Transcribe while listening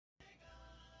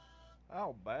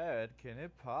How bad can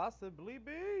it possibly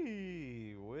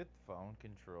be with phone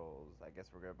controls? I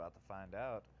guess we're about to find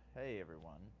out. Hey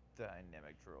everyone,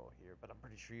 Dynamic Troll here, but I'm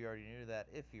pretty sure you already knew that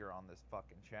if you're on this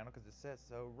fucking channel, because it says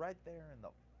so right there in the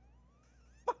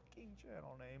fucking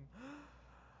channel name.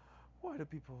 Why do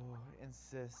people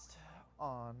insist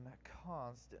on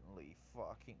constantly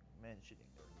fucking mentioning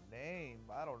their name?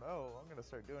 I don't know. I'm gonna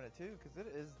start doing it too, because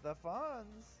it is the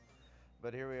funs.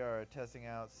 But here we are testing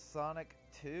out Sonic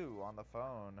 2 on the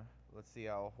phone. Let's see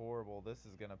how horrible this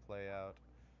is gonna play out.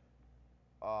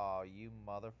 Aw, you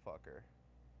motherfucker.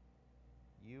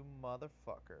 You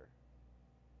motherfucker.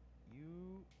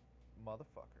 You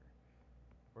motherfucker.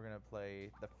 We're gonna play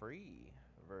the free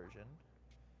version.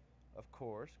 Of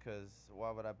course, because why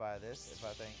would I buy this if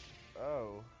I think,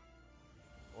 oh,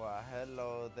 well,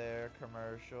 hello there,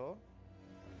 commercial.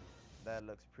 That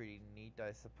looks pretty neat,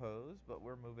 I suppose, but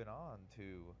we're moving on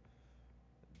to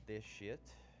this shit.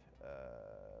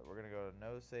 We're gonna go to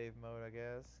no save mode, I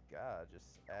guess. God,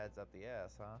 just adds up the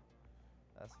ass, huh?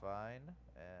 That's fine,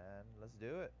 and let's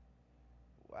do it.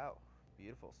 Wow,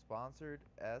 beautiful. Sponsored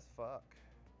as fuck.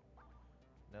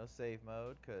 No save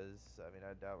mode, because, I mean,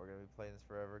 I doubt we're gonna be playing this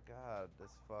forever. God,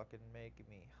 this fucking making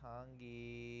me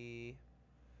hungry.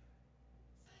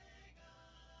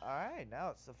 Alright,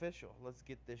 now it's official. Let's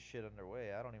get this shit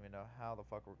underway. I don't even know how the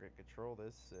fuck we're gonna control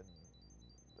this, and...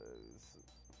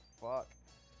 fuck.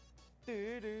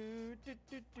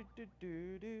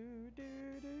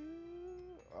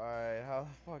 Alright, how the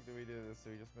fuck do we do this?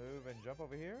 Do we just move and jump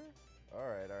over here?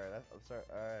 Alright, I'm sorry.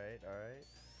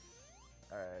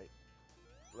 Alright.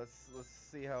 Let's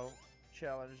see how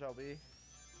challenged I'll be.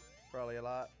 Probably a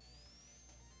lot.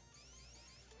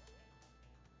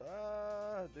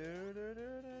 Ah,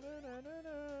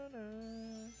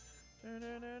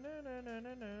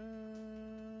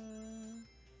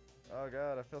 oh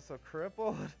god, I feel so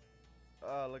crippled.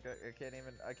 Oh look, I can't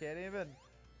even.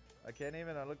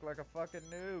 I look like a fucking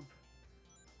noob.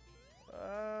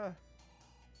 Ah.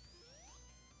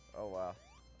 Oh wow.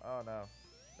 Oh no.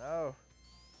 No.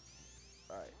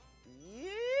 Alright.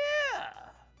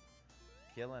 Yeah!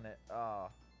 Killing it.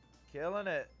 Oh. Killing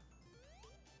it.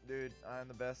 Dude, I'm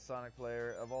the best Sonic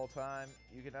player of all time.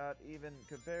 You cannot even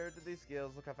compare it to these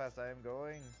skills. Look how fast I am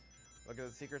going. Look at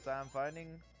the secrets I'm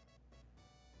finding.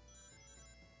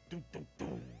 Doom, doom,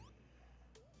 doom.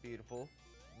 Beautiful.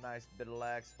 Nice bit of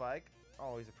lag spike.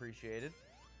 Always appreciated.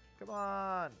 Come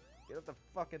on. Get up the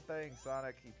fucking thing,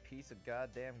 Sonic, you piece of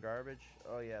goddamn garbage.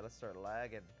 Oh yeah, let's start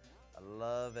lagging. I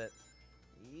love it.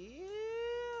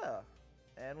 Yeah!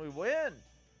 And we win!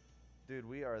 Dude,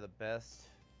 we are the best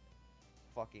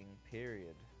fucking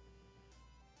period.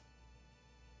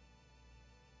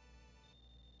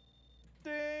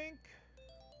 Dink!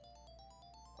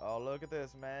 Oh, look at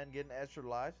this, man. Getting extra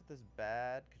lives with this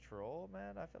bad control,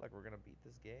 man. I feel like we're gonna beat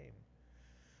this game.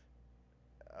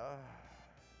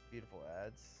 Beautiful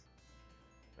ads.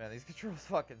 Man, these controls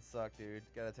fucking suck, dude.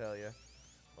 Gotta tell you.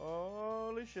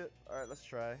 Holy shit. Alright, let's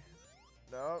try.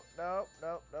 Nope, nope,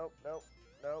 nope, nope, nope,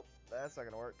 nope. That's not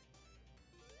gonna work.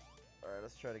 Alright,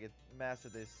 let's try to get master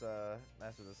this ass.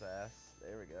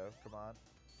 There we go. Come on.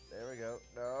 There we go.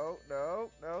 No,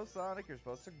 no, no, Sonic, you're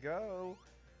supposed to go.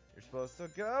 You're supposed to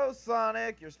go,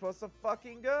 Sonic. You're supposed to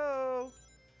fucking go.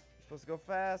 You're supposed to go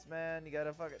fast, man. You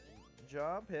gotta fucking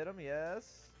jump, hit him,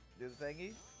 yes. Do the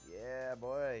thingy. Yeah,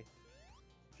 boy.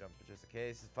 Jump just in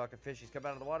case his fucking fishies come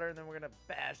out of the water, and then we're gonna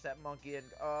bash that monkey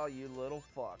and oh, you little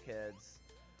fuckheads.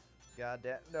 God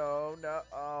damn. No, no.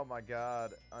 Oh my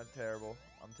god. I'm terrible.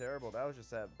 I'm terrible. That was just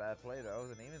that bad play. That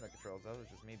wasn't even the controls. That was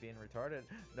just me being retarded.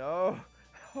 No.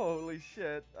 Holy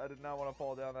shit. I did not want to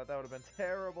fall down that. That would have been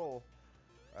terrible.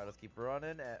 Alright, let's keep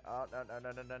running. And, oh, no, no,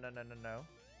 no, no, no, no, no, no, no.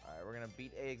 Alright, we're going to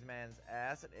beat Eggman's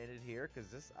ass and end it here because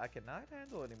this I cannot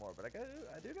handle anymore. But I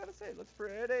do got to say, it looks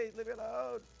pretty. Leave me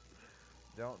alone.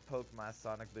 Don't poke my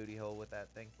Sonic booty hole with that.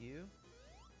 Thank you.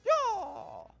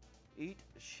 Yeah! Eat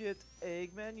shit,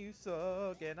 Eggman, you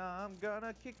suck, and I'm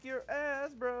gonna kick your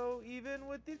ass, bro, even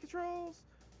with these controls.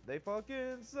 They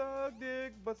fucking suck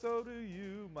dick, but so do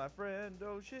you, my friend.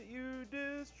 Oh shit, you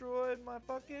destroyed my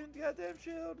fucking goddamn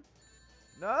shield.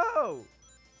 No!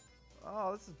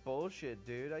 Oh, this is bullshit,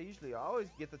 dude. I usually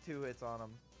always get the 2 hits on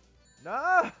them.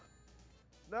 No!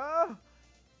 No!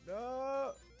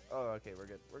 No! Oh, okay, we're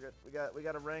good. We're good. We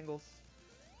got a wrangles.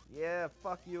 Yeah,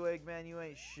 fuck you, Eggman. You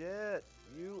ain't shit.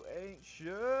 You ain't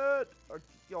shit. Or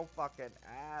kick your fucking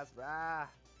ass, brah.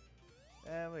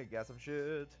 And we got some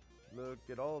shit. Look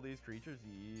at all these creatures,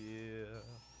 yeah.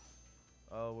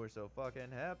 Oh, we're so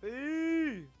fucking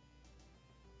happy.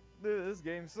 This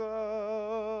game sucks.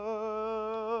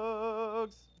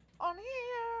 On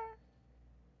here.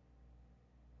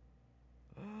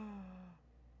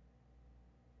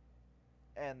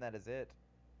 And that is it.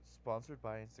 Sponsored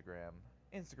by Instagram.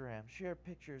 Instagram, share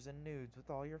pictures and nudes with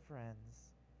all your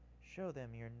friends. Show them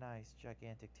your nice,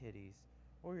 gigantic titties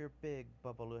or your big,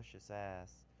 bubblicious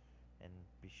ass. And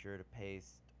be sure to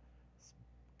paste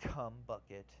cum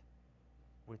bucket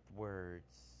with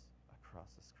words across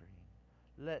the screen,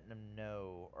 letting them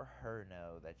know or her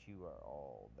know that you are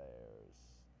all theirs.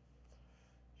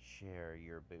 Share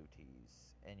your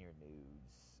booties and your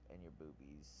nudes and your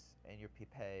boobies and your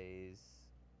peepees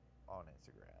on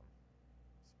Instagram.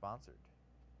 Sponsored.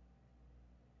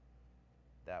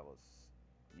 That was,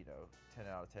 10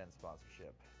 out of 10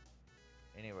 sponsorship.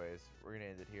 Anyways, we're gonna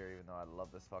end it here, even though I love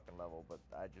this fucking level, but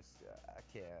I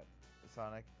can't.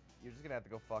 Sonic, you're just gonna have to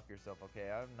go fuck yourself, okay?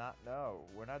 No,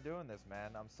 we're not doing this,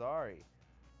 man. I'm sorry.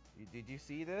 Did you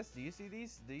see this? Do you see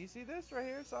these? Do you see this right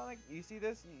here, Sonic? You see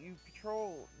this? You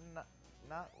control,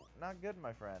 not good,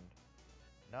 my friend.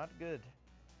 Not good.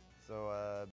 So,